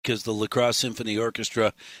because the La Crosse Symphony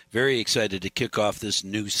Orchestra very excited to kick off this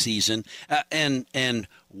new season, and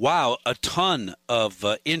wow, a ton of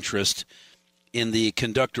interest in the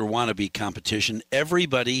Conductor Wannabe competition.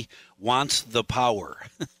 Everybody wants the power.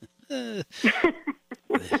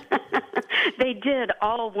 They did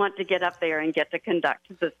all want to get up there and get to conduct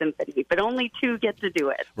the symphony, but only 2 get to do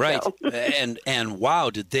it. Right. So. and wow,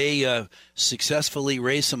 did they successfully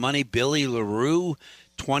raise some money? Billy LaRue,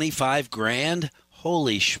 $25,000.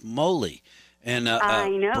 Holy schmoly. And I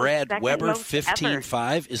know, Brad Weber,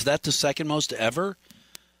 $15,500. Is that the second most ever?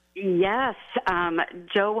 Yes.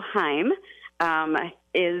 Joe Heim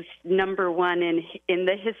is number 1 in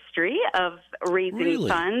the history of raising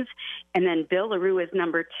funds. And then Bill LaRue is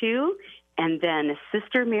number 2. And then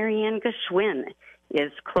Sister Marianne Geschwinn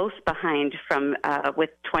is close behind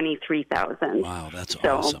with $23,000. Wow, that's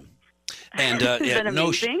awesome. And no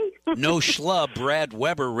schlub, Brad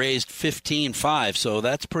Weber raised $15,500, so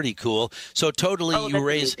that's pretty cool. So totally you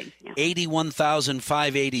raise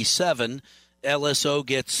 $81,587. LSO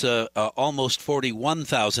gets almost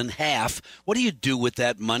 $41,000, half. What do you do with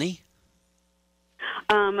that money?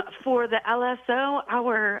 For the LSO,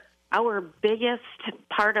 our biggest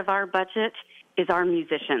part of our budget is our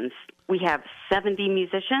musicians. We have 70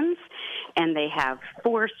 musicians, and they have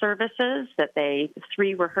 4 services,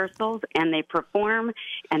 3 rehearsals, and they perform.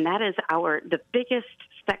 And that is the biggest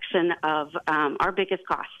section of our biggest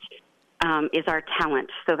cost is our talent.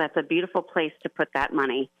 So that's a beautiful place to put that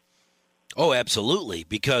money. Oh, absolutely,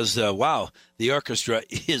 because, wow, the orchestra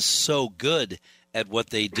is so good at what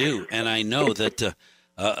they do. And I know that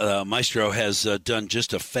Maestro has done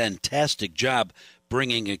just a fantastic job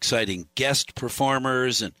bringing exciting guest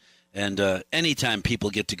performers, and anytime people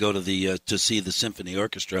get to go to to see the symphony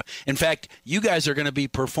orchestra. In fact, you guys are going to be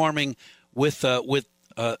performing with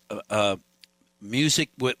music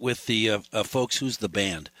with the folks. Who's the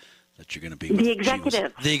band that you're going to be with? The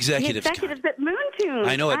Executives. The Executives. The Executives at Moon Tunes.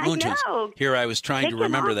 I know, at Moon Tunes. Here, I was trying to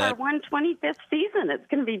remember that. Our 125th season. It's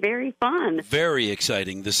going to be very fun. Very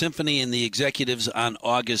exciting. The Symphony and the Executives on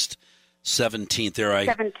August 17th.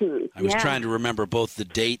 17th. I was trying to remember both the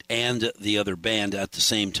date and the other band at the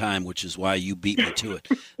same time, which is why you beat me to it.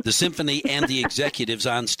 The Symphony and the Executives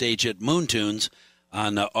on stage at Moon Tunes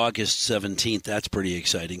on August 17th. That's pretty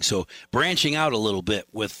exciting. So branching out a little bit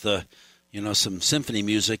with some symphony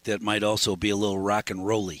music that might also be a little rock and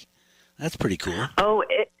rolly. That's pretty cool. Oh,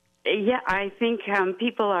 yeah, I think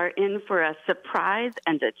people are in for a surprise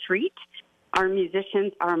and a treat. Our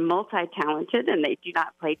musicians are multi-talented, and they do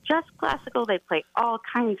not play just classical. They play all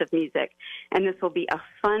kinds of music, and this will be a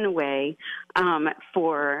fun way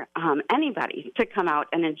for anybody to come out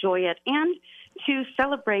and enjoy it and to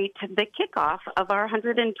celebrate the kickoff of our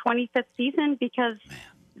 125th season, because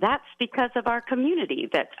that's because of our community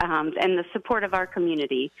and the support of our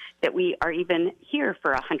community that we are even here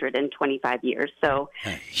for 125 years. So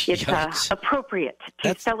it's appropriate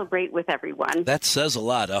to celebrate with everyone. That says a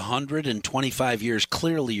lot. 125 years.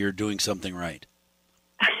 Clearly you're doing something right.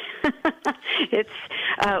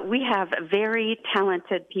 We have very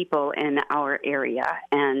talented people in our area,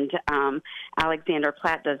 and Alexander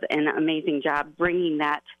Platt does an amazing job bringing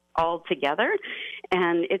that all together,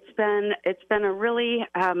 and it's been a really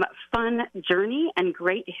fun journey and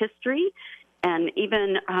great history. And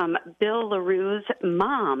even Bill LaRue's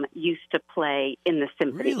mom used to play in the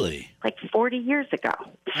symphony, like 40 years ago.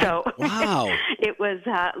 So wow, it was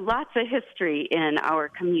lots of history in our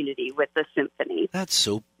community with the symphony. That's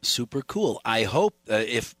so super cool. I hope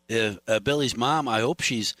if Billy's mom, I hope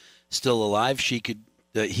she's still alive. He could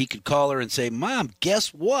call her and say, "Mom,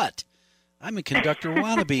 guess what? I'm a Conductor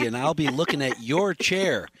Wannabe, and I'll be looking at your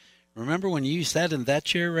chair. Remember when you sat in that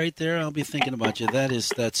chair right there? I'll be thinking about you."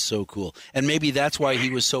 That's so cool. And maybe that's why he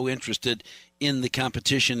was so interested in the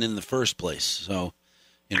competition in the first place. So,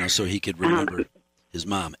 so he could remember his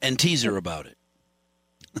mom and tease her about it.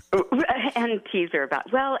 And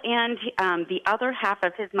the other half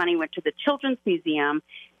of his money went to the Children's Museum,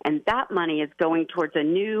 and that money is going towards a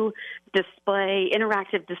new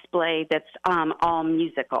interactive display that's all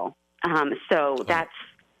musical. That's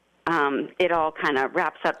it all kind of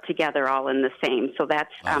wraps up together all in the same. So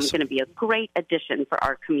that's awesome. Going to be a great addition for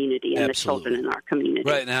our community and Absolutely. The children in our community.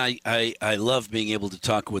 Right, and I love being able to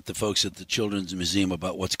talk with the folks at the Children's Museum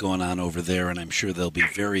about what's going on over there, and I'm sure they'll be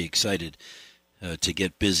very excited to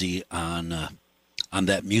get busy on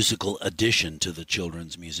that musical addition to the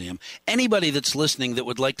Children's Museum. Anybody that's listening that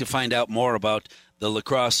would like to find out more about the La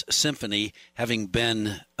Crosse Symphony, having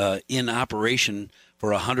been in operation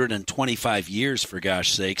for 125 years, for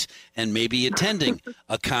gosh sakes, and maybe attending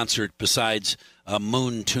a concert besides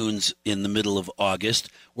Moon Tunes in the middle of August,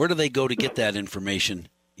 where do they go to get that information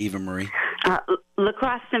Eva Marie?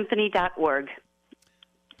 LacrosseSymphony.org.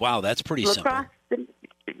 Wow, that's pretty simple.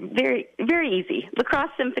 Very, very easy.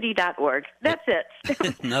 LacrosseSymphony.org. That's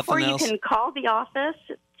it. Nothing or you else? can call the office,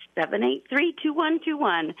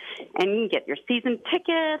 783-2121, and you can get your season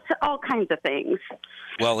tickets, all kinds of things.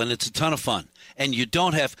 Well, and it's a ton of fun. And you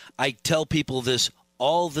don't have, I tell people this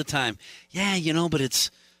all the time. Yeah, but it's,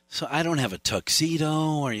 so I don't have a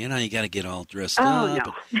tuxedo or, you got to get all dressed up.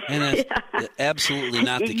 No. And that's absolutely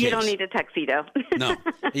not the case. You don't need a tuxedo. No,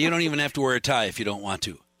 you don't even have to wear a tie if you don't want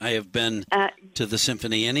to. I have been to the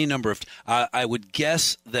symphony any number of I would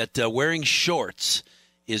guess that wearing shorts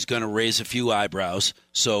is going to raise a few eyebrows.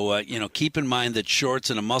 So, keep in mind that shorts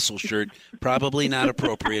and a muscle shirt probably not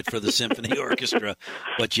appropriate for the symphony orchestra.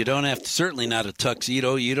 But you don't have to, certainly not a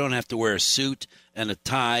tuxedo. You don't have to wear a suit and a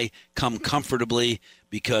tie. Come comfortably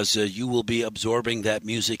because you will be absorbing that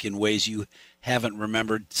music in ways you haven't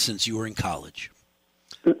remembered since you were in college.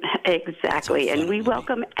 Exactly, and we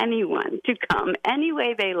welcome anyone to come any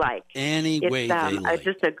way they like. Any way they like. It's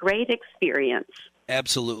just a great experience.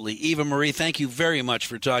 Absolutely. Eva Marie, thank you very much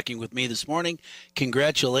for talking with me this morning.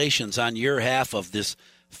 Congratulations on your half of this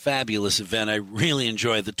fabulous event. I really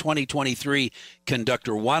enjoyed the 2023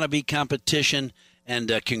 Conductor Wannabe competition,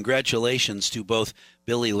 and congratulations to both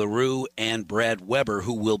Billy LaRue and Brad Weber,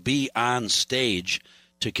 who will be on stage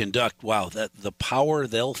to conduct. Wow, the power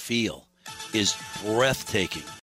they'll feel is breathtaking.